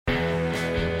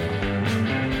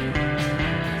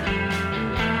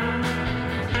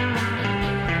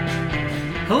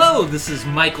Hello, this is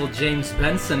Michael James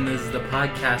Benson. This is the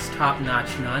podcast Top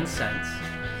Notch Nonsense.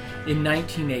 In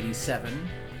 1987,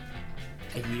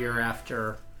 a year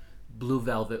after Blue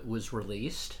Velvet was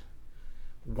released,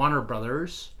 Warner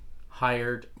Brothers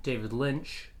hired David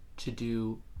Lynch to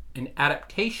do an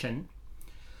adaptation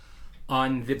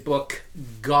on the book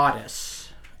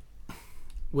Goddess,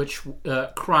 which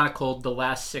chronicled the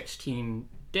last 16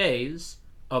 days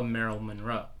of Marilyn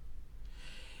Monroe.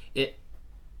 It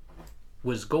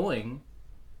was going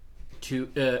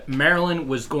to Marilyn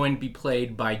was going to be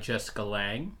played by Jessica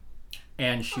Lange,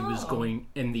 and she was going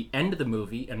in the end of the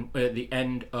movie, and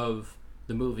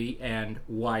and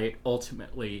why it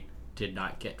ultimately did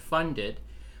not get funded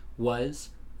was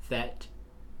that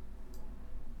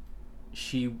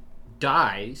she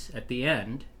dies at the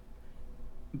end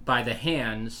by the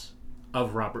hands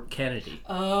of Robert Kennedy.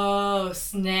 Oh,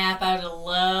 snap. I would have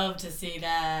loved to see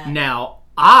that. Now,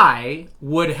 I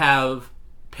would have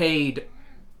paid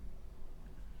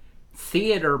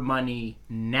theater money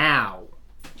now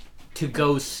to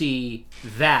go see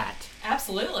that.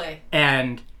 Absolutely.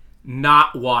 And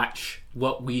not watch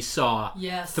what we saw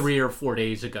 3 or 4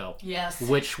 days ago. Yes.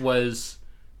 Which was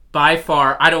by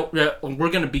far, we're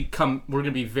going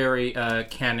to be very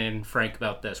candid and frank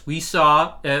about this. We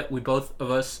both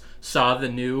of us saw the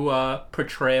new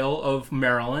portrayal of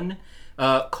Marilyn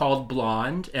called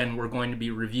Blonde, and we're going to be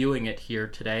reviewing it here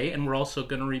today. And we're also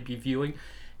going to be reviewing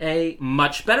a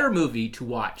much better movie to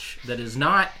watch that is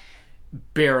not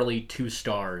barely 2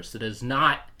 stars, that is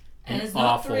not an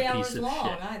awful piece of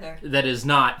shit. Either. That is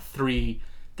not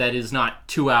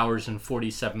 2 hours and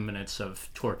 47 minutes of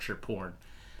torture porn.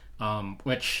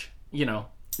 Which,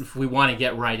 if we want to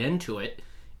get right into it,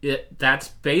 that's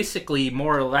basically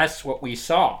more or less what we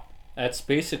saw. That's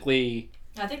basically...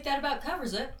 I think that about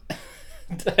covers it.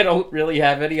 I don't really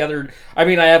have any other... I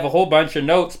mean, I have a whole bunch of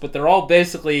notes, but they're all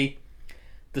basically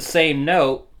the same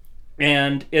note,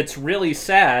 and it's really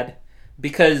sad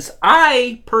because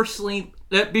I personally...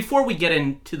 before we get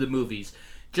into the movies,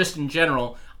 just in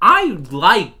general, I'm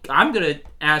going to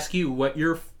ask you what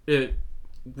your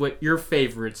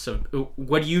favorites of...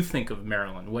 What do you think of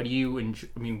Marilyn? What do you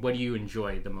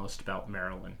enjoy the most about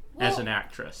Marilyn as an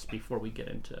actress? Before we get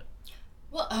into...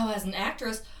 As an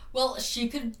actress, she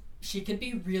could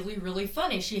be really, really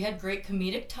funny. She had great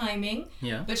comedic timing,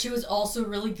 but she was also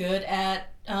really good at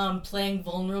playing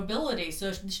vulnerability.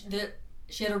 So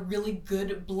she had a really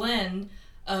good blend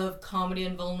of comedy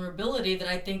and vulnerability that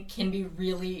I think can be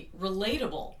really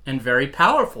relatable. And very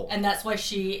powerful. And that's why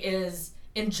she is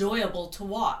enjoyable to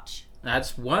watch.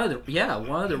 That's one of the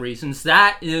reasons.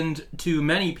 That, and to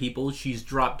many people, she's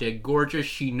drop dead gorgeous.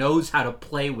 She knows how to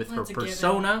play with her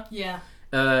persona. Yeah.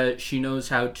 She knows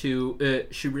how to.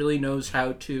 She really knows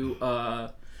how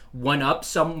to one up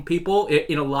some people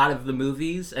in a lot of the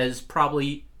movies, as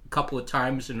probably a couple of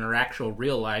times in her actual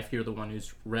real life. You're the one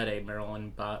who's read a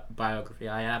Marilyn biography.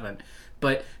 I haven't,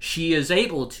 but she is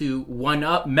able to one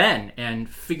up men and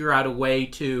figure out a way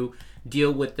to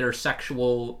deal with their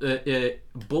sexual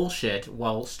bullshit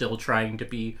while still trying to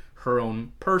be her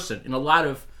own person. In a lot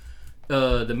of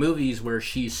the movies where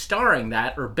she's starring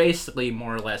that are basically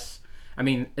more or less,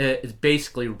 it's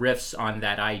basically riffs on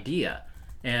that idea,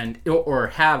 or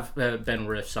have been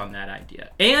riffs on that idea.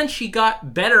 And she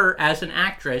got better as an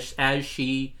actress as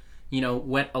she,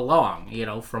 went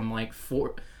along, from like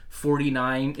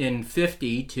 49 and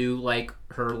 50 to like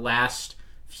her last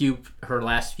few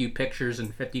pictures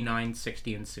in 59,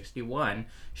 60, and 61.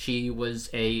 She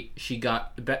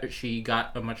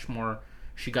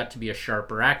got to be a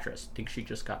sharper actress. I think she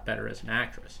just got better as an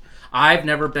actress. I've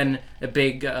never been a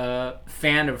big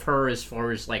fan of her as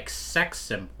far as like sex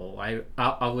symbol. I've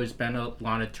always been a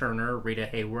Lana Turner, Rita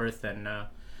Hayworth, and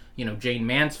Jane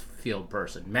Mansfield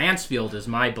person. Mansfield is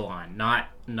my blonde, not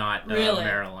really?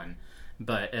 Marilyn.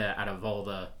 But out of all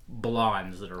the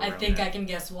blondes that are around, I think I can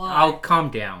guess why. I'll calm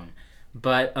down.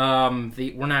 But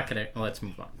we're not gonna. Let's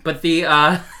move on. But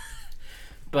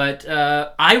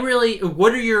I really.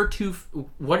 What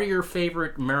are your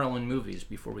favorite Marilyn movies?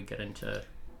 Before we get into,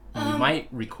 you might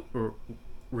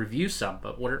review some,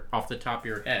 but what are off the top of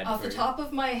your head? Off the top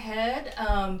of my head,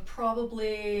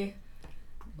 probably.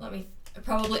 Let me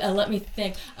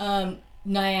think.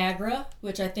 Niagara,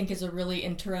 which I think is a really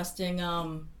interesting.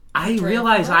 I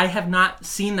realize I have not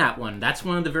seen that one. That's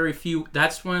one of the very few.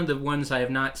 That's one of the ones I have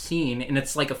not seen, and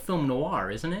it's like a film noir,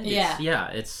 isn't it? Yeah.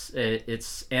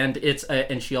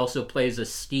 And she also plays a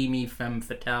steamy femme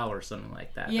fatale or something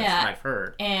like that. Yeah, that's what I've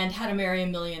heard. And How to Marry a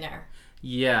Millionaire.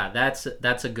 Yeah, that's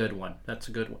a good one. That's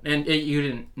a good one. And you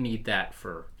didn't need that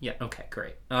for... Yeah, okay,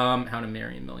 great. How to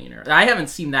Marry a Millionaire. I haven't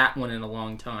seen that one in a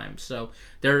long time, so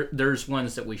there's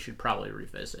ones that we should probably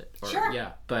revisit. Sure.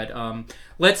 Yeah, but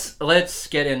let's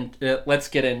get into this. Let's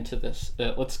get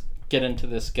into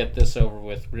this. Get this over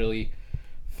with really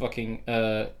fucking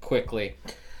quickly.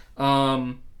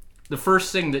 The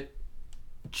first thing that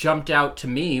jumped out to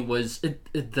me was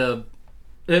the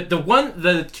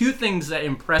two things that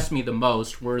impressed me the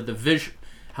most were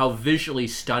how visually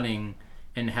stunning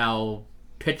and how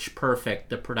pitch perfect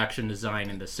the production design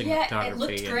and the cinematography. Yeah, it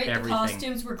looked great. And everything. The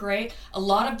costumes were great. A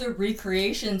lot of the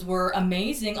recreations were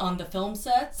amazing on the film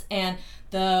sets, and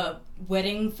the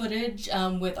wedding footage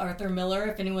with Arthur Miller,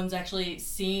 if anyone's actually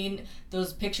seen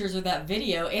those pictures or that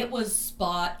video, it was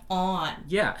spot on.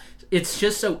 Yeah. It's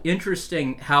just so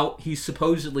interesting how he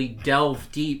supposedly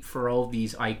delved deep for all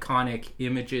these iconic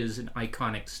images and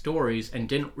iconic stories and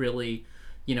didn't really,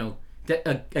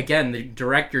 again, the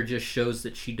director just shows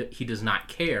that he does not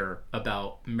care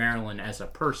about Marilyn as a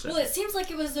person. Well, it seems like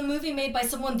it was a movie made by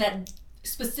someone that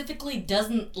specifically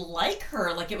doesn't like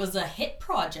her, like it was a hit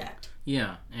project.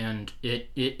 Yeah, and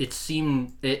it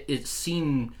seemed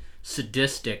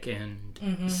sadistic and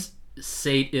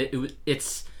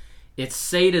it's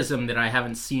sadism that I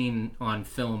haven't seen on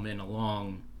film in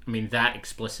that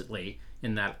explicitly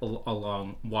in that a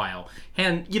long while.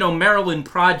 And, Marilyn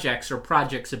projects or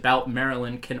projects about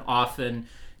Marilyn can often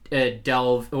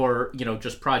delve, or,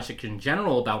 just projects in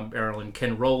general about Marilyn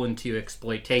can roll into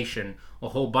exploitation a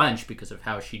whole bunch because of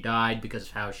how she died, because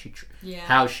of how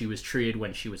she was treated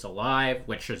when she was alive,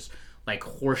 which is like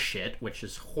horseshit, which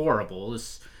is horrible.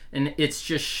 And it's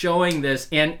just showing this,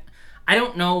 and I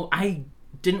don't know,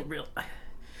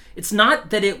 it's not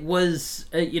that it was,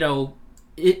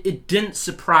 it didn't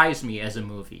surprise me as a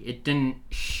movie. It didn't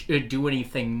do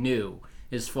anything new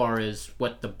as far as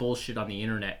what the bullshit on the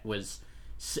internet was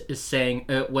saying,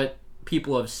 what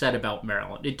people have said about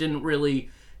Marilyn. It didn't really,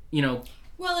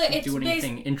 it's do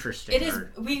anything interesting. It is.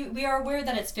 We are aware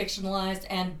that it's fictionalized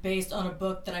and based on a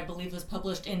book that I believe was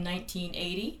published in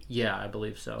 1980. Yeah, I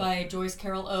believe so. By Joyce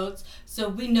Carol Oates. So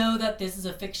we know that this is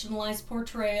a fictionalized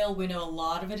portrayal. We know a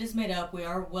lot of it is made up. We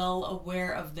are well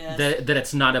aware of this. That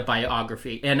it's not a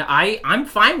biography. And I'm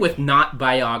fine with not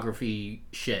biography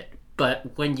shit.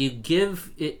 But when you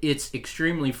give... It's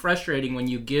extremely frustrating when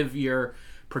you give your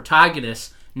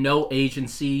protagonist no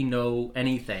agency, no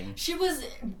anything. She was...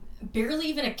 barely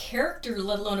even a character,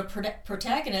 let alone a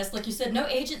protagonist. Like you said, no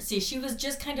agency. She was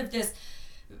just kind of this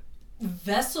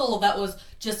vessel that was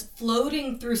just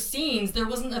floating through scenes. There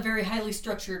wasn't a very highly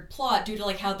structured plot due to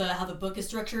like how the book is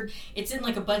structured. It's in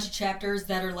like a bunch of chapters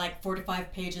that are like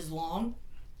 45 pages long.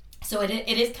 So it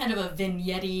is kind of a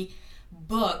vignette-y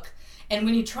book. And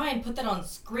when you try and put that on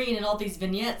screen and all these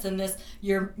vignettes and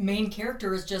your main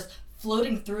character is just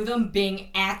floating through them, being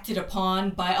acted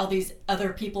upon by all these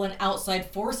other people and outside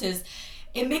forces,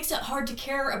 it makes it hard to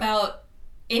care about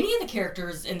any of the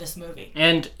characters in this movie.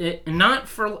 And not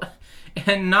for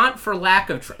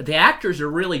lack of the actors are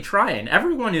really trying.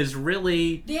 Everyone is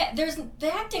really the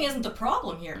acting isn't the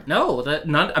problem here. No,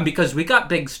 because we have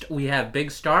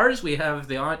big stars. We have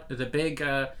the big.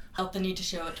 Felt the need to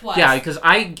show it twice. Yeah, because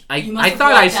I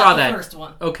thought I saw that first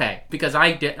one. Okay, because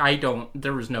I don't.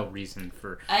 There was no reason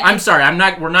for. I'm sorry.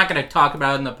 We're not going to talk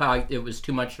about it in the podcast. It was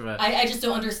too much of a. I just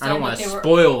don't understand. I don't want to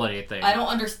spoil anything. I don't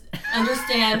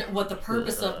understand what the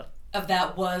purpose of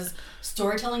that was,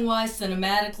 storytelling wise,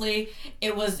 cinematically.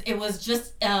 It was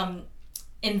just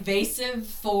invasive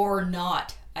for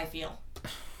naught. I feel.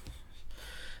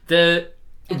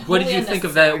 What did you think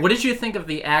of that? What did you think of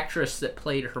the actress that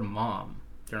played her mom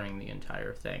during the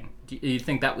entire thing? Do you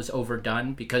think that was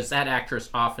overdone? Because that actress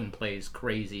often plays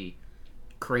crazy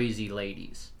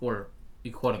ladies, or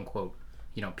quote unquote,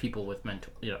 people with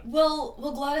mental. Well,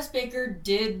 Gladys Baker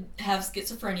did have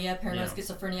schizophrenia. Paranoid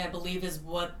schizophrenia, I believe, is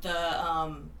what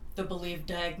the believed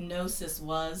diagnosis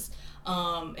was.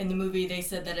 In the movie, they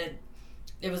said that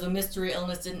it was a mystery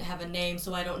illness, didn't have a name,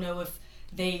 so I don't know if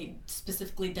they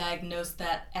specifically diagnosed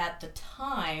that at the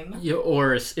time. Yeah,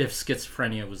 or if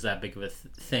schizophrenia was that big of a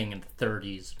thing in the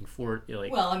 30s and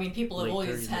 40s. Well, I mean, people have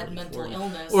always had mental 40s.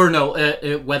 Illness. Or no,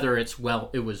 whether it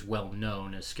was well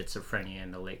known as schizophrenia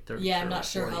in the late 30s. Yeah, I'm not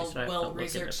 40s, sure how well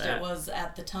researched it was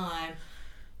at the time.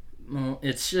 Well,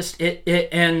 it's just we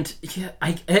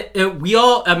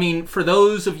all. I mean, for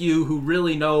those of you who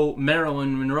really know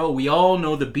Marilyn Monroe, we all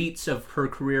know the beats of her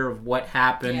career, of what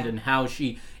happened and how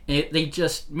she. They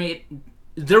just made.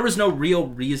 There was no real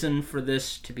reason for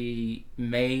this to be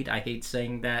made. I hate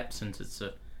saying that since it's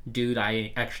dude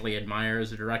I actually admire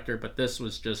as a director, but this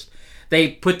was just, they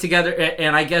put together,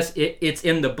 and I guess it's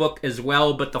in the book as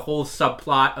well, but the whole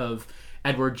subplot of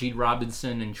Edward G.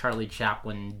 Robinson and Charlie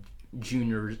Chaplin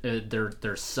Jr.,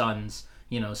 their sons,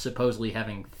 supposedly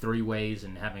having three ways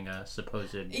and having a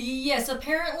supposed... Yes,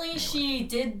 apparently anyway. She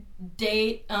did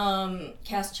date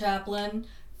Cass Chaplin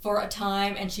for a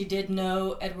time, and she did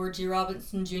know Edward G.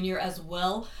 Robinson Jr. as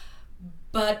well.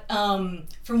 But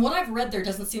from what I've read, there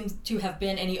doesn't seem to have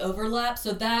been any overlap,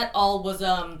 so that all was...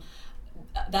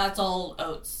 that's all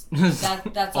oats.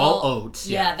 That's all oats.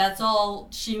 Yeah, that's all.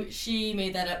 She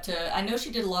made that up to... I know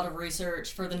she did a lot of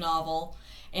research for the novel,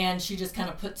 and she just kind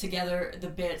of put together the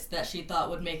bits that she thought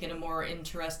would make it a more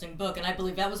interesting book. And I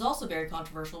believe that was also very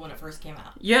controversial when it first came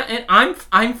out. Yeah, and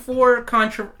I'm for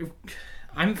controversial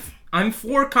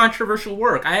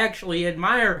work. I actually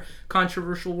admire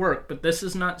controversial work, but this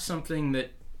is not something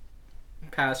that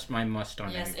passed my must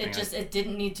on anything. Yes, it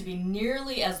didn't need to be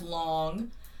nearly as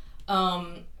long.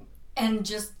 And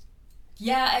just,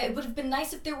 yeah, it would have been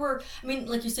nice if there were, I mean,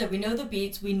 like you said, we know the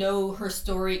beats, we know her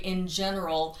story in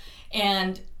general,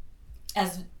 and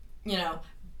as,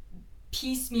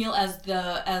 piecemeal as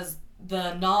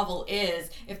the novel is,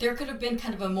 if there could have been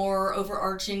kind of a more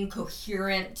overarching,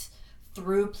 coherent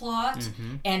through plot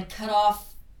and cut off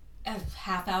a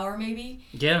half hour maybe.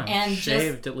 Yeah, and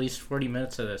shaved at least 40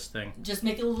 minutes of this thing. Just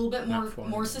make it a little bit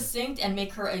more succinct and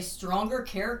make her a stronger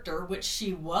character, which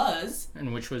she was.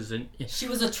 And which was she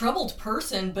was a troubled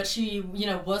person, but she,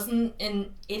 wasn't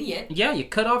an idiot. Yeah, you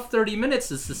cut off 30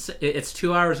 minutes. It's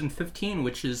 2 hours and 15,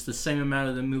 which is the same amount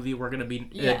of the movie we're going to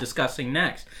be discussing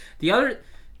next. I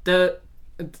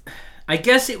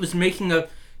guess it was making the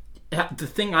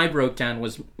thing I wrote down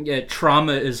was,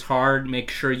 trauma is hard, make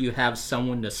sure you have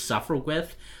someone to suffer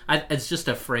with. It's just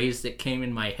a phrase that came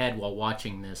in my head while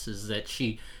watching this, is that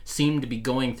she seemed to be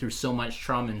going through so much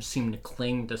trauma and seemed to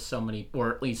cling to so many,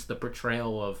 or at least the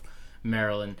portrayal of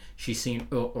Marilyn, she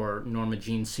seemed, or Norma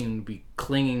Jean seemed to be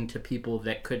clinging to people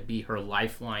that could be her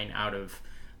lifeline out of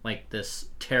like this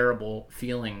terrible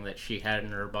feeling that she had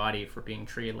in her body for being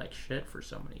treated like shit for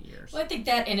so many years. Well, I think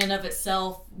that in and of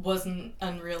itself wasn't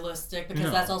unrealistic,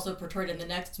 because that's also portrayed in the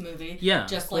next movie. Yeah,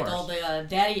 just like all the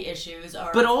daddy issues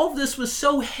are. But all of this was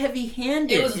so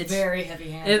heavy-handed. It was very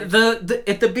heavy-handed.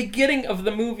 At the beginning of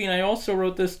the movie, and I also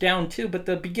wrote this down too, but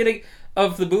the beginning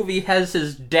of the movie has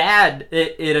his dad,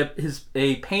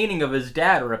 a painting of his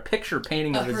dad, or a picture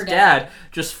painting of his dad,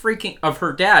 just freaking, of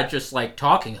her dad, just like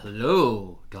talking,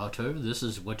 "Hello, daughter, this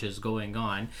is what is going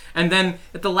on." And then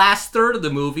at the last third of the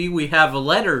movie, we have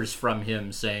letters from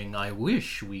him saying, "I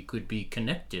wish we could be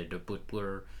connected, but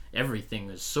everything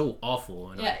is so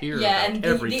awful, and I hear about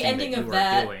everything the ending that you of are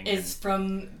that doing." Is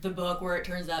from the book, where it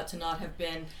turns out to not have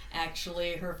been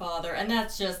actually her father, and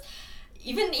that's just...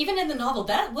 Even in the novel,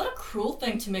 what a cruel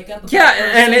thing to make up. Yeah,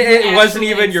 and it wasn't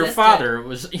even your father.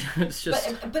 It's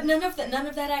just. But none of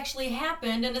that actually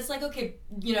happened, and it's like, okay,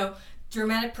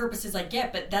 dramatic purposes I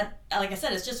get, but that, like I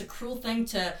said, it's just a cruel thing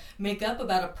to make up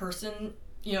about a person,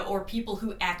 or people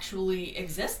who actually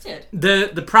existed.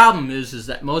 The problem is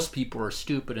that most people are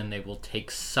stupid, and they will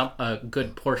take a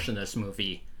good portion of this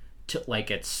movie to like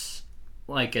it's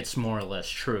more or less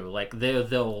true. Like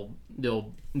they'll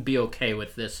be okay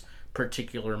with this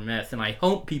particular myth, and I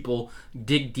hope people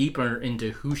dig deeper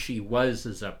into who she was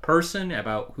as a person,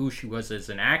 about who she was as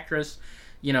an actress.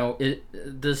 Oh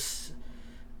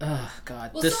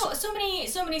God. Well, so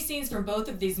many scenes from both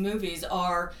of these movies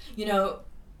are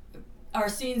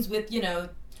scenes with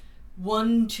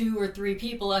 1, 2, or 3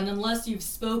 people, and unless you've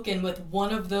spoken with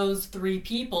one of those 3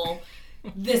 people,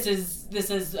 this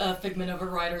is a figment of a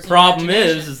writer's problem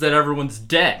imagination. is that everyone's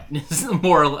dead.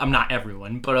 Not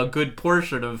everyone, but a good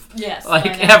portion of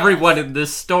everyone in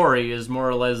this story is more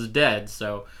or less dead.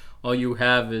 So all you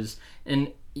have is,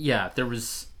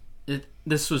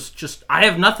 this was just, I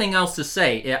have nothing else to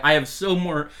say. I have so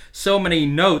many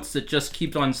notes that just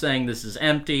keep on saying this is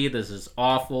empty, this is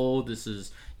awful,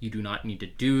 you do not need to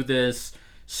do this.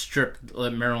 Strip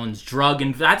Marilyn's drug,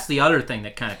 and that's the other thing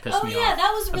that kind of pissed me off. Oh yeah,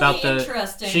 that was really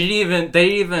interesting. They didn't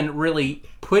even really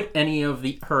put any of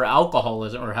her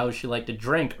alcoholism or how she liked to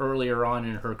drink earlier on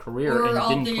in her career,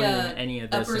 and didn't put in any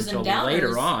of this until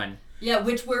later on. Yeah,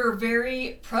 which were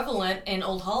very prevalent in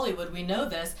old Hollywood. We know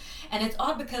this, and it's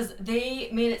odd because they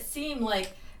made it seem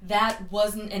like that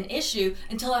wasn't an issue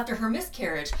until after her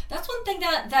miscarriage. That's one thing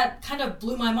that kind of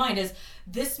blew my mind. Is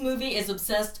this movie is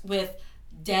obsessed with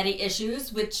daddy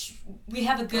issues, which we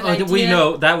have a good idea. We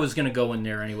know that was going to go in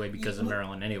there anyway because of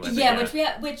Marilyn anyway.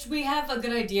 Yeah, which we have a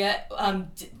good idea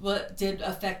what did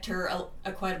affect her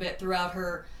quite a bit throughout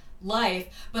her life,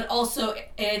 but also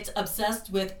it's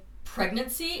obsessed with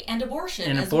pregnancy and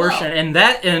abortion and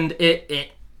that, and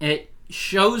it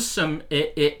shows some,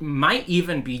 it might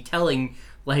even be telling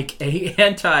like a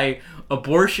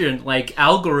anti-abortion like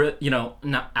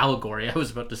not allegory. I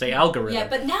was about to say algorithm. Yeah,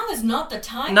 but now is not the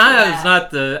time. Now is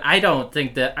not the. I don't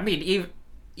think that. I mean,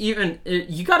 even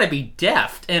you got to be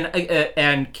deft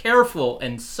and careful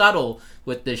and subtle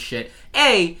with this shit.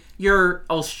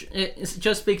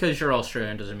 Just because you're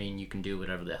Australian doesn't mean you can do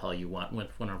whatever the hell you want with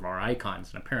one of our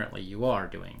icons, and apparently you are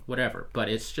doing whatever. But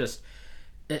it's just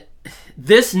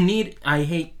this need. I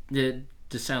hate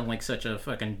to sound like such a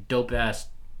fucking dope ass,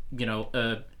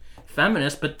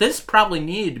 feminist, but this probably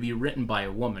needed to be written by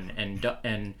a woman and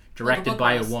directed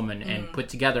by a woman and put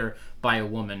together by a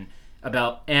woman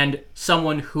and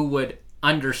someone who would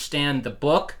understand the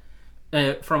book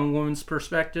from a woman's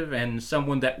perspective, and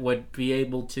someone that would be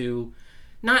able to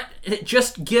not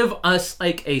just give us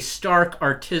like a stark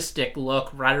artistic look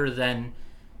rather than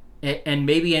and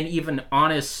maybe an even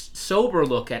honest, sober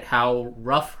look at how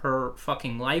rough her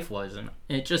fucking life was. And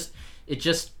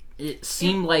it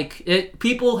seemed like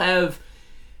people have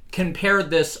compared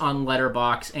this on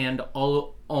Letterboxd and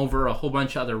all over a whole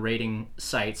bunch of other rating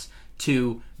sites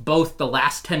to both The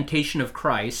Last Temptation of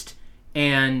Christ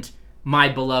and My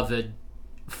Beloved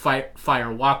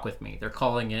Fire Walk With Me. They're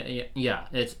calling it,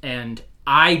 and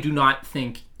I do not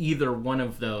think either one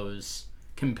of those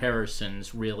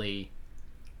comparisons really,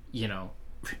 I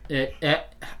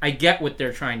get what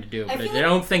they're trying to do, but I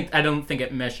don't think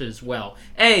it meshes well.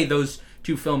 Those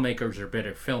two filmmakers are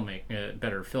better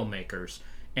filmmakers,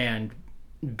 and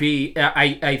B,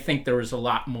 I think there was a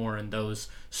lot more in those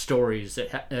stories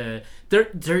that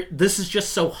this is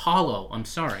just so hollow. I'm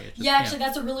sorry. Actually,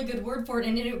 that's a really good word for it,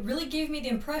 and it really gave me the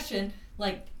impression,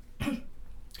 like,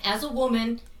 as a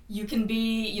woman, you can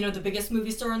be, the biggest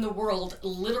movie star in the world,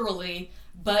 literally,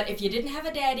 but if you didn't have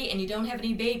a daddy and you don't have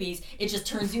any babies, it just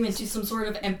turns you into some sort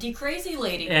of empty crazy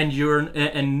lady. And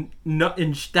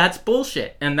and that's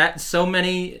bullshit. And that so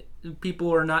many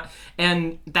people are not,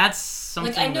 and that's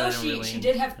something. Like, I know she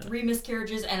did have 3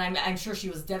 miscarriages, and I'm sure she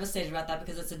was devastated about that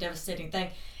because it's a devastating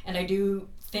thing. And I do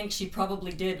think she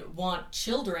probably did want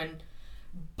children,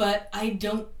 but I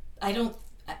don't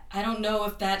know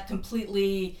if that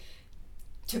completely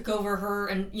took over her,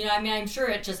 and I'm sure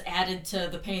it just added to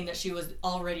the pain that she was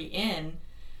already in,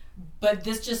 but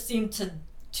this just seemed to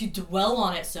dwell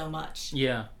on it so much.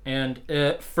 Yeah, and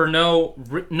for no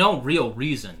real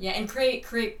reason. Yeah, and create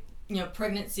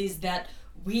pregnancies that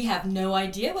we have no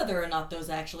idea whether or not those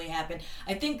actually happen.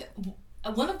 I think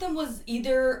one of them was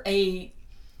either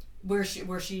where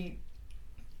she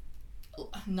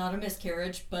not a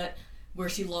miscarriage, but where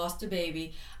she lost a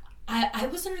baby. I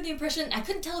was under the impression, I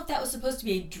couldn't tell if that was supposed to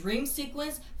be a dream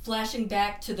sequence flashing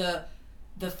back to the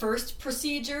first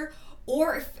procedure,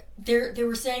 or if they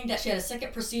were saying that she had a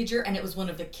second procedure and it was one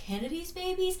of the Kennedy's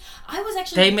babies.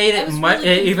 They made it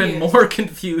really even more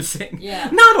confusing. Yeah.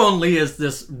 Not only is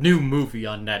this new movie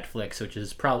on Netflix, which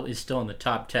is probably still in the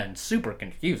top 10, super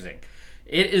confusing,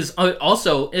 it is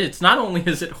also, it's not only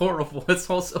is it horrible, it's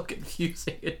also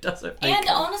confusing. It doesn't make... And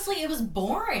honestly, it was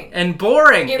boring. It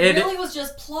really was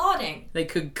just plotting. They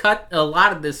could cut a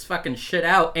lot of this fucking shit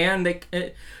out, and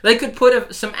they could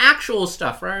put some actual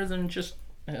stuff rather than just...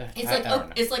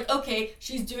 It's like, okay,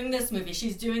 she's doing this movie,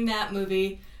 she's doing that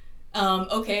movie.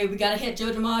 Okay, we gotta hit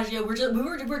Joe DiMaggio.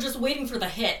 We're just waiting for the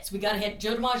hits. We gotta hit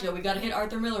Joe DiMaggio. We gotta hit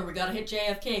Arthur Miller. We gotta hit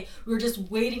JFK. We were just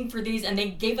waiting for these, and they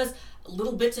gave us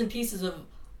little bits and pieces of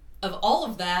all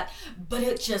of that, but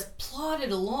it just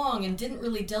plodded along and didn't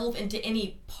really delve into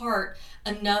any part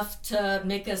enough to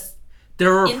make us.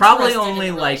 There were probably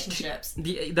only like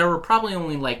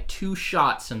 2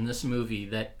 shots in this movie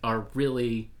that are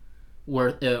really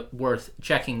worth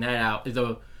checking that out.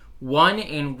 The one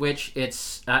in which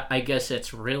it's, I guess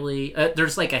it's really,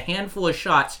 there's like a handful of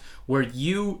shots where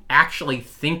you actually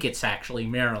think it's actually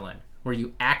Marilyn. Where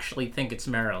you actually think it's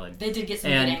Marilyn. They did get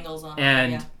some good angles on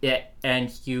it.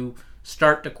 And you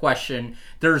start to question.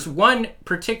 There's one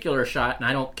particular shot, and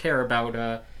I don't care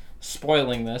about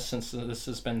spoiling this since this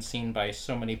has been seen by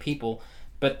so many people,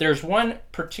 but there's one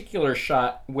particular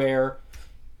shot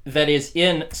that is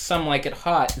in Some Like It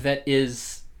Hot that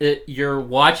is, you're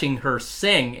watching her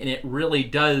sing, and it really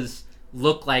does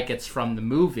look like it's from the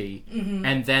movie. Mm-hmm.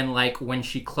 And then, like, when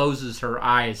she closes her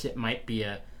eyes, it might be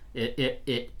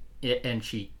and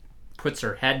she puts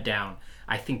her head down.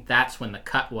 I think that's when the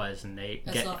cut was, and they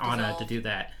get Ana to do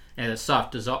that. And the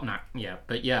soft dissolve,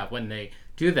 when they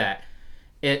do that.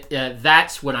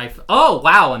 that's when oh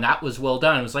wow, and that was well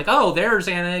done. It was like, oh, there's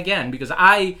Ana again, because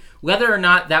whether or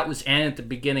not that was Ana at the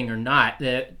beginning or not,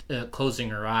 closing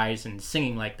her eyes and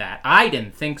singing like that, I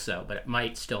didn't think so, but it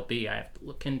might still be. I have to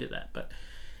look into that. But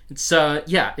it's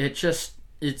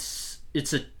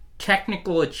it's a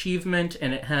technical achievement,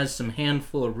 and it has some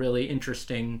handful of really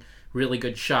interesting, really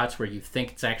good shots where you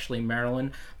think it's actually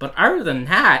Marilyn. But other than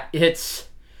that, it's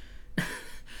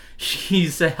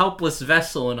she's a helpless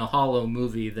vessel in a hollow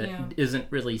movie that isn't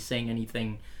really saying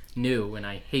anything new, and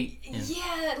I hate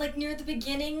Yeah, like near the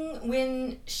beginning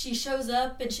when she shows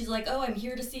up and she's like, oh, I'm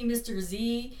here to see Mr.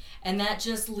 Z, and that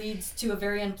just leads to a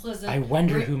very unpleasant... I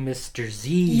wonder who Mr.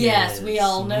 Z is. Yes, we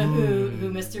all know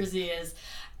who Mr. Z is.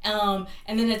 And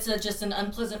then it's just an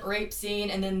unpleasant rape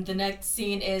scene, and then the next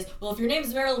scene is, well, if your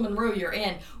name's Marilyn Monroe, you're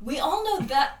in. We all know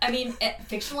that, I mean,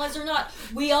 fictionalized or not,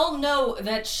 we all know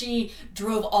that she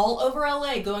drove all over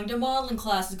LA, going to modeling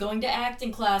classes, going to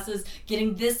acting classes,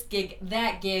 getting this gig,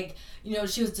 that gig. You know,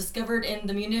 she was discovered in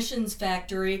the munitions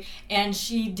factory, and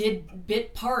she did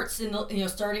bit parts in the,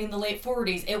 starting in the late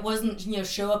 40s. It wasn't,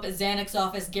 show up at Xanax's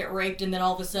office, get raped, and then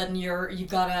all of a sudden you've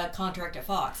got a contract at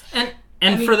Fox.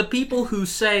 And for the people who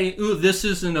say, "Ooh, this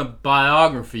isn't a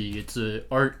biography; it's an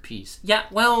art piece," yeah,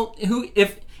 well,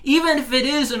 even if it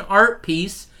is an art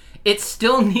piece, it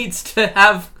still needs to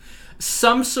have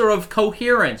some sort of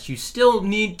coherence. You still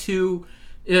need to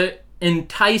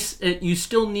entice. You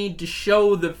still need to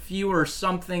show the viewer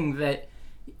something that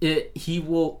he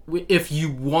will. If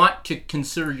you want to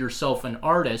consider yourself an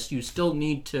artist, you still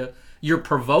need to. You're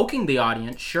provoking the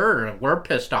audience. Sure, we're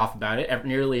pissed off about it.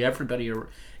 Nearly everybody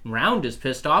around is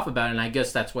pissed off about it, and I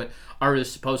guess that's what art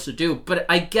is supposed to do. But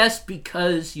I guess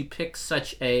because you pick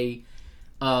such a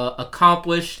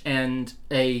accomplished and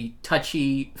a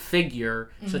touchy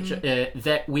figure,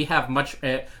 that we have much,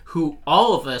 who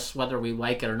all of us, whether we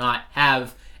like it or not,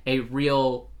 have a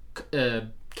real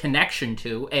connection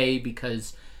to.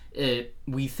 Because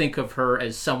we think of her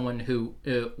as someone who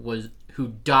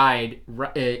died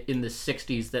in the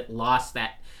 60s, that lost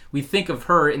that. We think of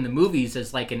her in the movies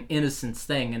as like an innocence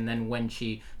thing, and then when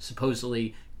she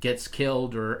supposedly gets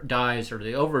killed or dies, or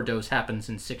the overdose happens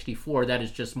in 64, that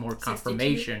is just more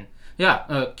confirmation. 62?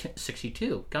 Yeah,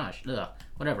 62. Gosh,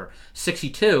 whatever.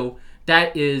 62.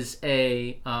 That is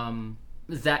a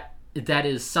that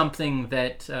is something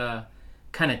that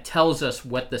kind of tells us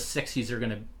what the 60s are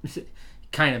going to.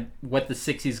 Kind of what the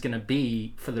 60s is going to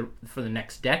be for the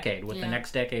next decade. What the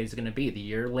next decade is going to be. The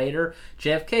year later,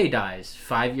 JFK dies.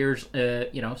 5 years,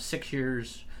 6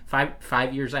 years,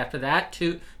 5 years after that,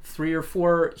 3 or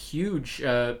 4 huge,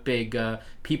 big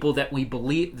people that we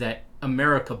believe, that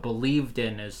America believed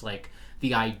in as like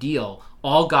the ideal,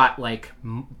 all got like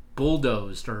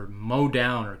bulldozed or mowed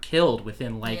down or killed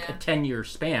within like a 10-year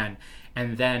span,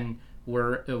 and then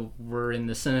we're in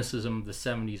the cynicism of the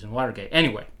 70s and Watergate.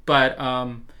 Anyway, but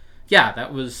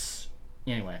that was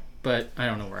anyway. But I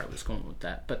don't know where I was going with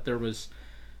that. But there was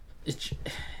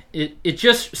it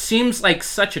just seems like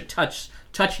such a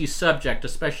touchy subject,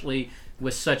 especially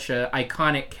with such a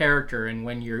iconic character. And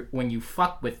when you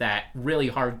fuck with that really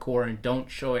hardcore and don't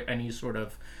show it any sort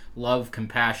of love,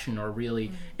 compassion, or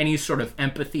really any sort of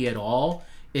empathy at all,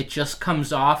 it just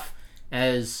comes off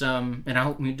as and I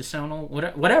don't mean to sound all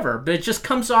whatever, but it just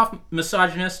comes off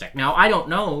misogynistic. Now I don't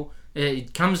know,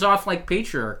 it comes off like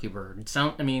patriarchy bird.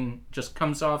 Just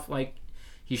comes off like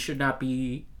he should not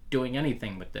be doing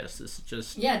anything with this. It's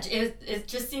just it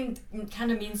just seemed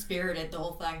kind of mean spirited, the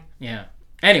whole thing. Yeah.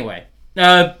 Anyway,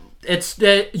 it's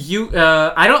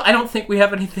I don't think we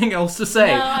have anything else to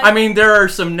say. No, there are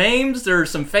some names, there are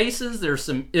some faces, there's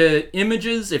some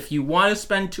images. If you want to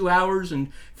spend 2 hours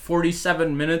and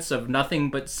 47 minutes of nothing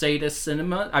but sadist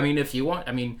cinema, if you want,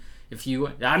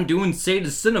 I'm doing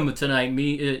sadist cinema tonight,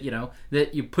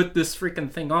 that you put this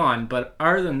freaking thing on. But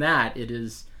other than that, it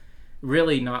is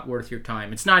really not worth your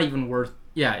time. It's not even worth,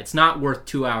 it's not worth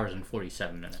 2 hours and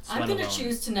 47 minutes. I'm going to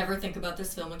choose to never think about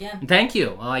this film again. Thank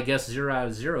you. Well, I guess 0 out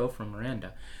of 0 from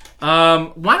Miranda.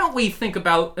 Why don't we think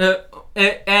about,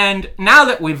 and now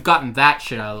that we've gotten that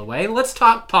shit out of the way, let's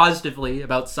talk positively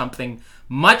about something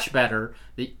much better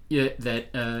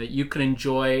that you can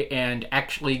enjoy and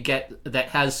actually get, that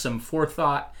has some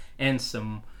forethought and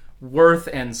some worth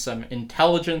and some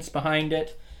intelligence behind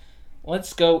it.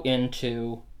 Let's go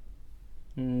into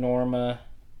Norma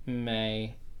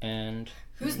May and...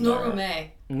 Who's Norma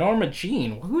May? Norma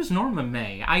Jean. Who's Norma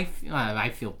May? I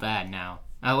feel bad now.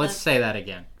 Let's say that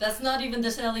again. That's not even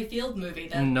the Sally Field movie.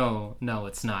 No,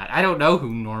 it's not. I don't know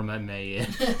who Norma May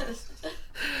is.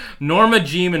 Norma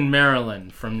Jean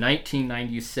Marilyn from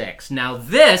 1996. Now,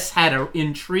 this had an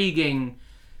intriguing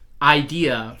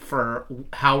idea for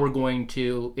how we're going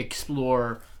to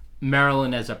explore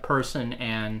Marilyn as a person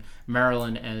and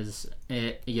Marilyn as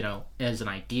as an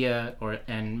idea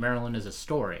and Marilyn as a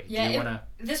story. Yeah,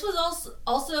 this was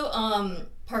also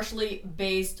partially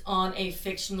based on a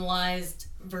fictionalized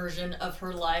version of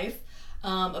her life,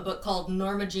 a book called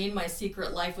Norma Jean: My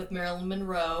Secret Life with Marilyn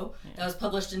Monroe. Yeah. That was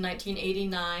published in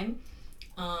 1989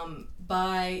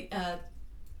 by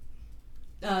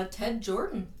Ted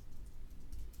Jordan.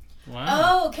 Wow.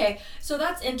 Oh, okay. So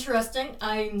that's interesting.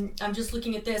 I'm just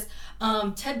looking at this.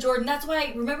 Ted Jordan. That's why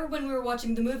I remember when we were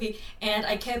watching the movie, and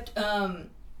I kept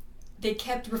they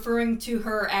kept referring to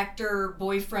her actor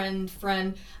boyfriend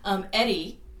friend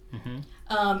Eddie.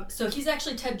 Mm-hmm. So he's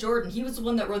actually Ted Jordan. He was the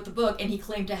one that wrote the book, and he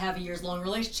claimed to have a years-long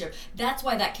relationship. That's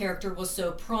why that character was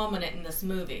so prominent in this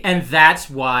movie. And that's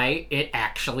why it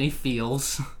actually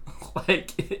feels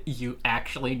like you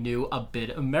actually knew a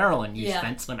bit of Marilyn. You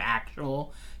spent some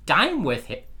actual time with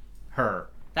her.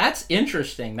 That's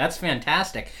interesting. That's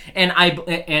fantastic. And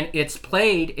it's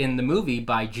played in the movie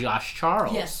by Josh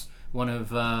Charles. Yes. One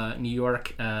of New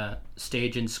York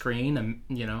Stage and Screen,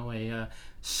 a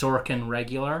Sorkin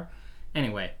regular.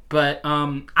 Anyway, but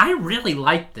I really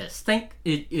like this.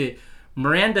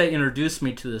 Miranda introduced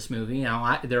me to this movie.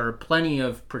 Now, there are plenty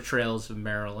of portrayals of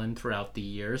Marilyn throughout the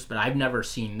years, but I've never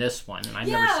seen this one. And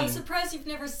I'm surprised you've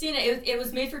never seen it. It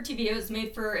was made for TV. It was an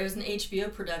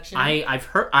HBO production. I've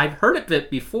heard of it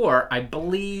before. I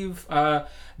believe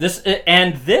this.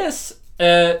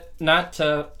 Not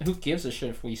who gives a shit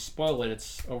if we spoil it?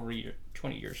 It's over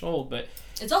 20 years old, but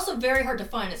it's also very hard to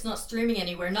find. It's not streaming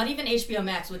anywhere, not even HBO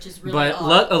Max, which is really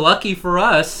odd. But lucky for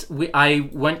us,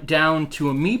 I went down to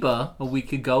Amoeba a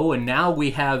week ago, and now we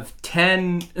have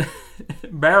 9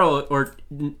 Marilyn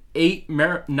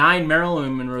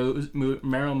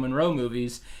Monroe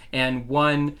movies, and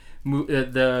one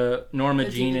the Norma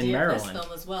Jean and Marilyn. This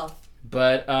film as well.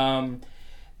 But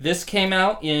this came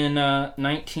out in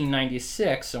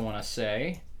 1996, I want to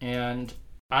say, and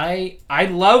I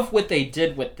love what they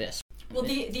did with this. Well,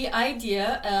 the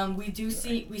idea,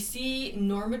 we see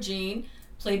Norma Jean,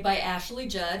 played by Ashley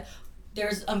Judd.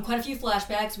 There's quite a few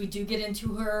flashbacks. We do get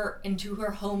into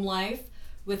her home life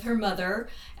with her mother,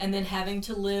 and then having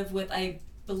to live with, I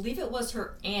believe it was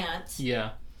her aunt.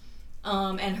 Yeah.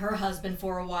 And her husband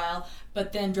for a while,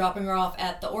 but then dropping her off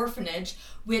at the orphanage,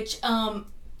 which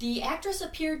the actress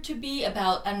appeared to be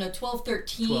about, 12,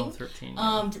 13.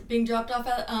 Yeah. Being dropped off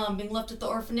being left at the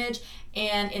orphanage,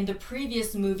 and in the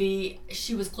previous movie,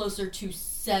 she was closer to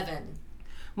 7.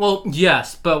 Well,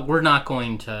 yes, but we're not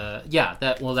going to. Yeah,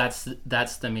 that's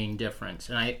the main difference,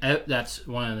 and that's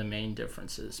one of the main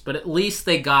differences. But at least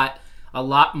they got a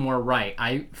lot more right.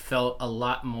 I felt a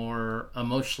lot more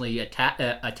emotionally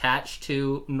attached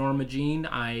to Norma Jean.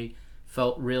 I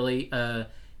felt really.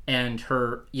 And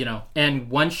her, and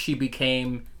once she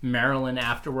became Marilyn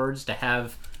afterwards, to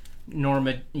have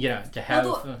Norma, to have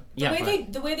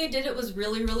the way they did it was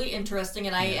really, really interesting,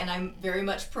 and I very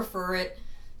much prefer it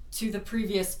to the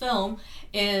previous film.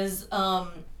 Is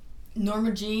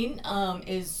Norma Jean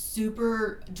is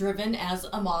super driven as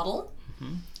a model,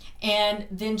 mm-hmm. and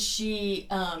then she.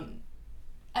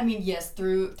 Yes,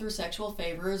 through sexual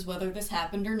favors, whether this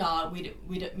happened or not, we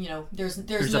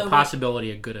there's no a possibility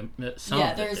of good.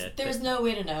 There's no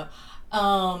way to know.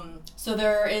 So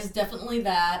there is definitely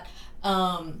that.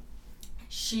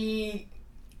 She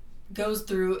goes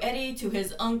through Eddie to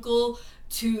his uncle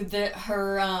to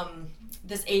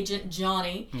this agent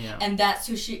Johnny, and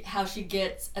that's how she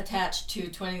gets attached to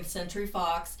 20th Century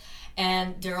Fox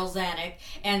and Daryl Zanuck,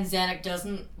 and Zanuck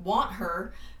doesn't want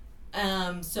her.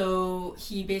 So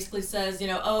he basically says,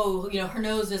 her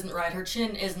nose isn't right, her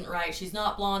chin isn't right, she's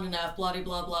not blonde enough, blah,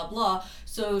 blah, blah, blah.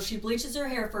 So she bleaches her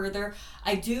hair further.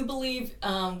 I do believe,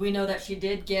 we know that she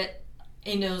did get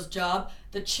a nose job.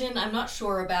 The chin, I'm not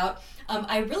sure about.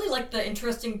 I really like the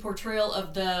interesting portrayal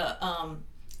of the,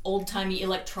 old-timey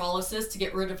electrolysis to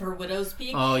get rid of her widow's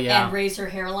peak and raise her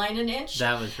hairline an inch.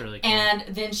 That was really cool. And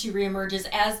then she reemerges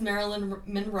as Marilyn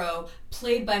Monroe,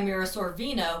 played by Mira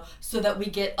Sorvino, so that we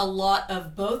get a lot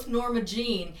of both Norma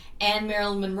Jean and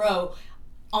Marilyn Monroe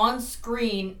on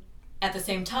screen at the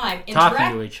same time,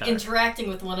 talking to each other, interacting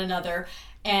with one another.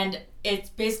 And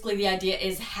it's basically the idea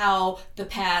is how the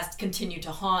past continued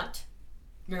to haunt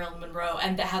Marilyn Monroe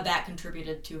and how that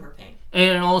contributed to her pain. And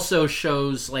it also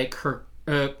shows like her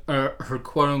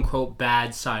quote-unquote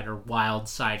bad side or wild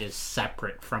side is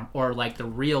separate from, or like the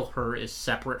real her is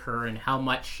separate her, and how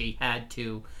much she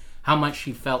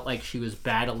felt like she was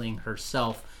battling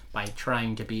herself by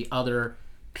trying to be other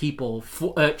people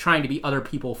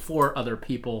for other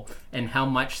people, and how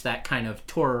much that kind of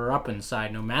tore her up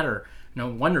inside, no matter No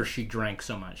wonder she drank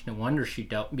so much. No wonder she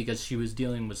dealt, because she was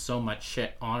dealing with so much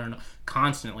shit on and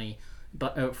constantly,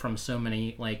 but from so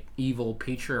many like evil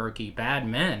patriarchy bad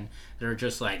men that are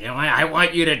just like, I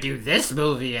want you to do this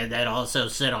movie and then also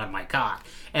sit on my cock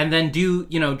and then do,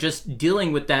 just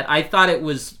dealing with that. I thought it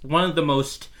was one of the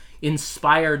most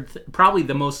inspired, probably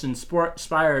the most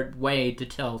inspired way to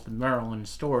tell the Marilyn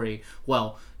story.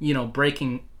 Well,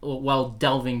 delving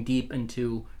deep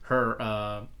into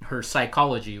her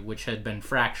psychology, which had been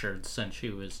fractured since she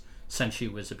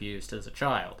was abused as a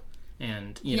child.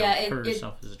 And, hurt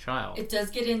herself as a child. It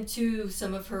does get into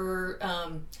some of her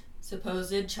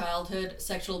supposed childhood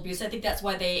sexual abuse. I think that's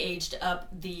why they aged up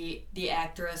the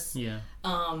actress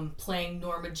playing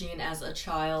Norma Jean as a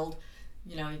child.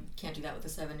 You can't do that with a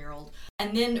 7-year-old.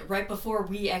 And then right before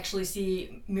we actually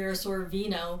see Mira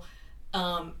Sorvino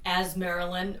as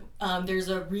Marilyn, there's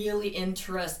a really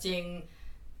interesting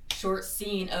short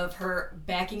scene of her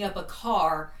backing up a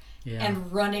car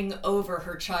and running over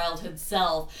her childhood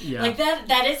self. Yeah. Like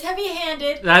that is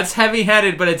heavy-handed. That's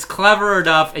heavy-handed, but it's clever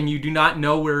enough, and you do not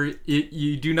know where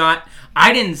you do not.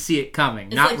 I didn't see it coming.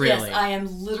 It's not like, really. Yes, I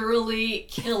am literally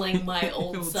killing my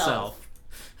old self.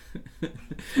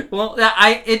 Well,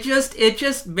 it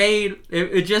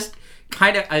just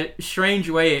kind of a strange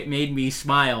way it made me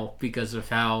smile because of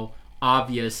how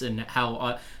obvious and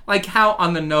how how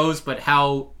on the nose, but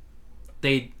how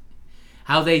they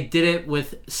did it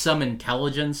with some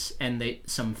intelligence and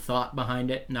some thought behind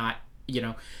it. Not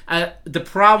the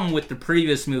problem with the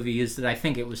previous movie is that I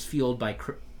think it was fueled by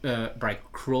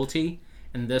cruelty,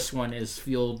 and this one is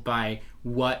fueled by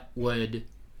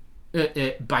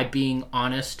by being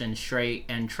honest and straight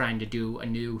and trying to do a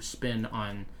new spin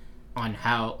on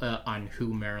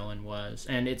who Marilyn was,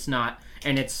 and it's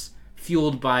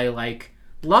fueled by like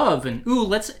love and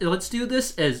let's do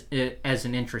this as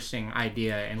an interesting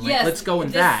idea and let's go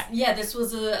in that. Yeah, this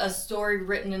was a story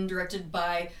written and directed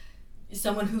by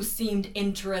someone who seemed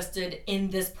interested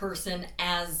in this person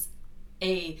as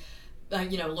a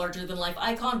larger than life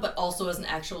icon, but also as an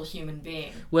actual human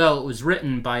being. Well, it was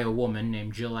written by a woman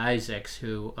named Jill Isaacs,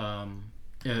 who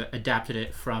adapted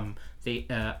it from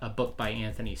a book by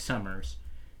Anthony Summers,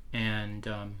 and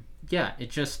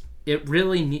it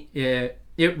really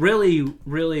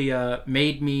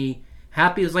made me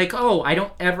happy. It's like, I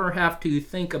don't ever have to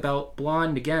think about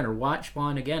Blonde again or watch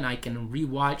Blonde again. I can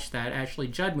rewatch that Ashley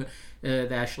Judd Mira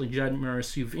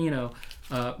Sorvino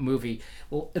movie.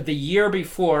 Well, the year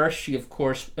before,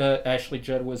 Ashley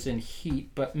Judd was in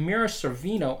Heat, but Mira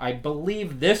Sorvino, I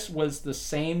believe this was the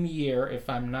same year, if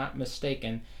I'm not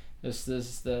mistaken. This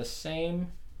is the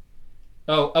same.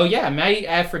 Oh yeah, My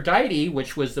Aphrodite,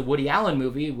 which was the Woody Allen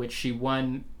movie, which she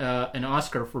won an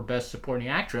Oscar for Best Supporting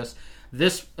Actress.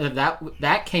 This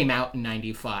that came out in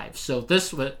 '95. So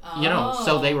this was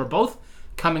so they were both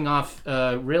coming off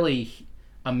really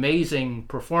amazing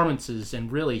performances in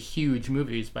really huge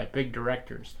movies by big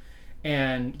directors,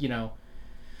 and the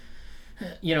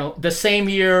same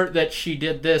year that she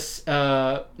did this,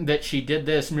 Mira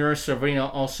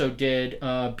Sorvino also did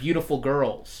Beautiful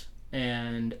Girls,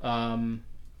 and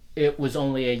it was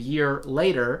only a year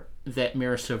later that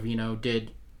Mira Sorvino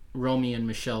did Romy and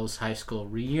Michelle's High School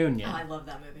Reunion. Oh, I love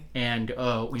that movie. And we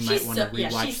might want to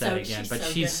rewatch that again. But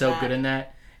she's so good in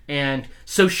that. And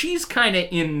so she's kind of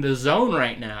in the zone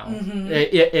right now,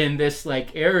 in this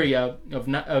like area of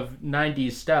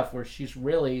 90s stuff where she's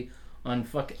really on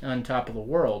top of the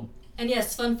world. And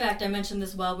yes, fun fact, I mentioned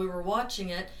this while we were watching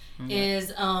it,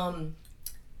 is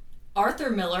Arthur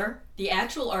Miller, the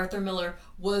actual Arthur Miller,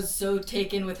 was so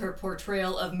taken with her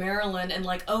portrayal of Marilyn and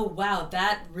like, oh wow,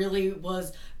 that really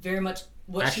was very much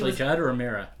what Ashley she was. Judd or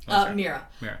Mira? Mira.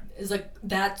 It's like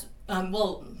that.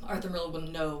 Arthur Miller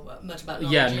wouldn't know much about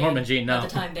Norma Jean. Norma Jean, no. At the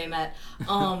time they met.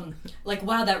 Like,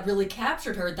 wow, that really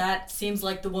captured her. That seems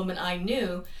like the woman I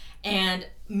knew. And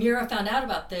Mira found out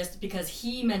about this because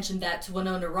he mentioned that to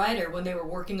Winona Ryder when they were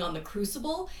working on The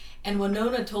Crucible. And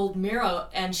Winona told Mira,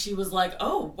 and she was like,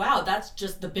 oh, wow, that's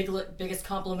just the biggest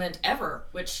compliment ever.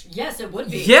 Which, yes, it would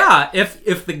be. Yeah,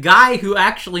 if the guy who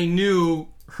actually knew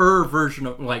her version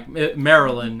of, like,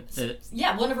 Marilyn...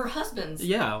 one of her husbands.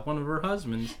 Yeah, one of her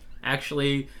husbands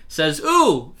actually says,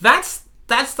 ooh, that's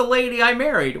the lady I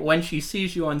married. When she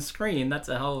sees you on screen, that's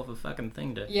a hell of a fucking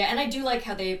thing to... Yeah, and I do like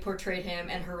how they portrayed him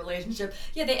and her relationship.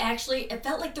 Yeah, it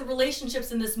felt like the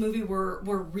relationships in this movie were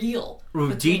real.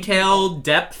 Detailed,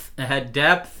 had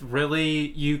depth, really,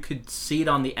 you could see it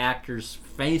on the actors'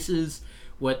 faces,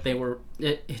 what they were...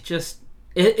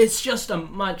 It's just a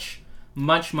much,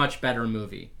 much, much better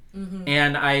movie. Mm-hmm.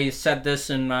 And I said this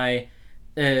in my...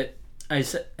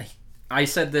 I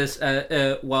said this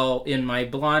in my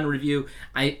Blonde review.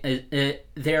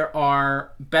 There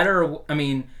are better. I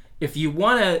mean, if you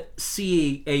want to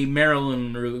see a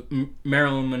Marilyn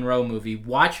Monroe movie,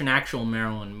 watch an actual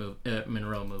Marilyn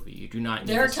Monroe movie. You do not.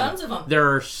 There are tons of them.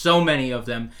 There are so many of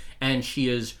them, and she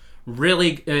is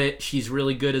really. She's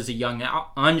really good as a young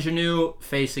ingenue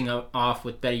facing off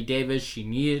with Bette Davis. She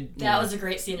needed. That was a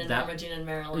great scene in Norma Jean and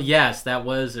Marilyn. Yes, that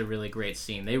was a really great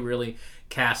scene. They really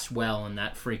cast well in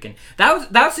that freaking.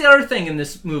 That's the other thing in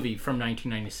this movie from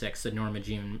 1996, the Norma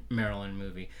Jean Marilyn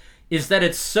movie, is that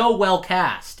it's so well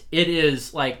cast. It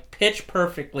is like pitch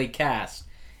perfectly cast,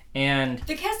 and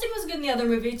the casting was good in the other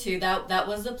movie too. That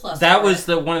was a plus. That was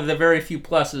one of the very few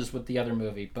pluses with the other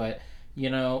movie. But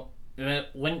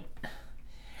when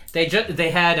they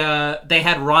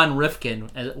had Ron Rifkin,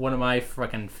 one of my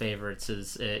fucking favorites,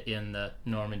 is in the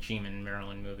Norma Jean and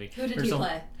Marilyn movie. Who did he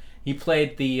play? He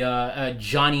played the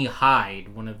Johnny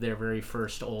Hyde, one of their very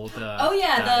first old.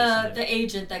 The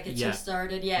agent that gets you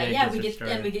started. We get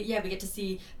to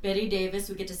see Bette Davis.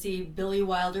 We get to see Billy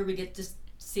Wilder. We get to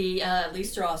see Lee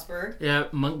Strasberg. Yeah,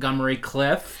 Montgomery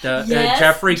Clift.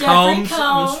 Jeffrey Combs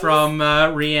from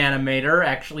Reanimator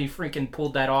actually freaking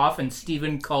pulled that off, and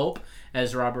Stephen Culp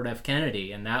as Robert F.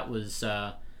 Kennedy, and that was.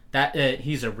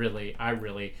 He's a really,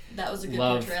 that was a good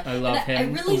portrayal. I love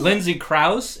him. Lindsay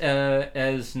Krause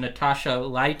as Natasha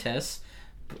Lytis.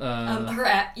 What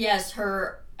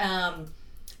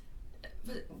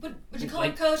would you call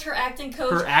her coach? Her acting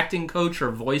coach? Her acting coach,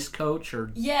 her voice coach, her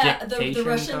the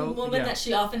Russian woman that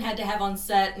she often had to have on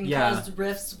set and caused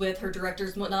rifts with her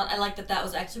directors and whatnot. I like that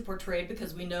was actually portrayed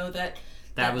because we know that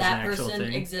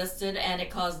person existed, and it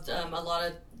caused a lot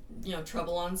of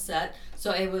trouble on set.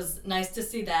 So it was nice to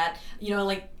see that.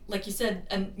 Like you said,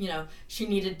 and she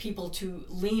needed people to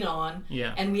lean on.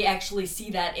 Yeah. And we actually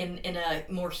see that in a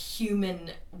more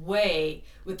human way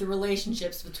with the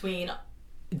relationships between.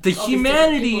 The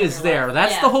humanity is there.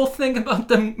 That's the whole thing about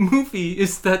the movie,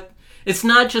 is that it's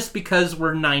not just because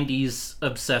we're 90s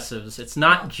obsessives. It's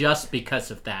not just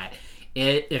because of that.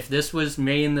 If this was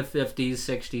made in the 50s,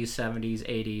 60s, 70s,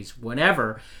 80s,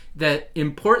 whatever, the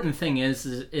important thing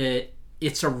is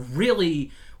it's a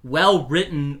really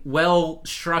well-written,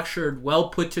 well-structured,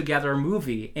 well-put-together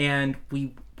movie. And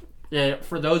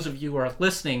for those of you who are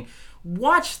listening,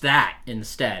 watch that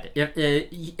instead.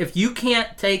 If you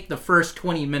can't take the first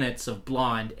 20 minutes of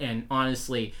Blonde, and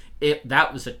honestly,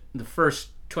 the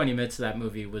first 20 minutes of that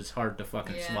movie was hard to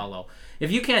fucking swallow.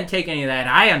 If you can't take any of that,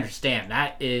 I understand.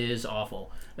 That is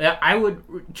awful. I would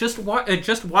just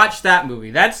watch that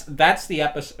movie. That's the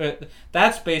episode.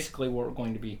 That's basically what we're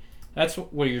going to be. That's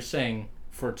what you're saying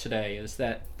for today, is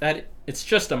that it's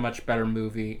just a much better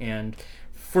movie. And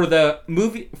for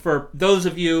those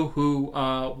of you who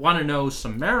want to know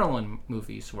some Marilyn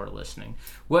movies who are listening,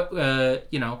 I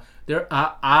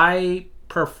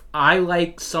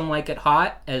like Some Like It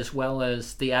Hot as well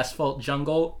as The Asphalt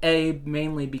Jungle.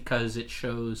 Mainly because it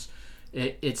shows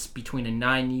it's between a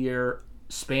 9-year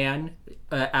span.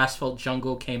 Asphalt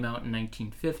Jungle came out in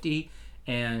 1950,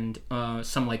 and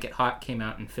Some Like It Hot came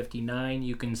out in 1959.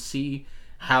 You can see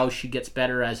how she gets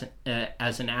better as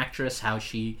an actress, how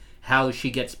she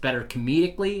gets better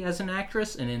comedically as an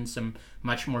actress, and in some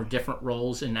much more different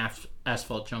roles. In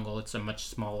Asphalt Jungle, it's a much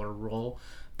smaller role,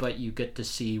 but you get to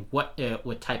see what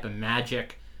type of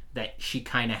magic that she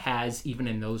kind of has even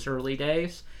in those early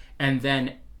days. And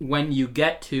then when you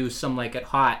get to Some Like It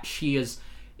Hot,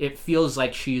 it feels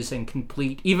like she's in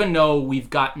complete, even though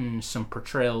we've gotten some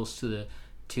portrayals to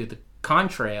the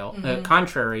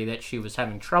contrary, that she was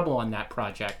having trouble on that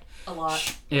project. A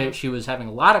lot. She was having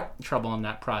a lot of trouble on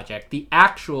that project. The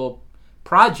actual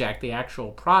project, the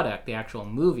actual product, the actual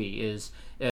movie is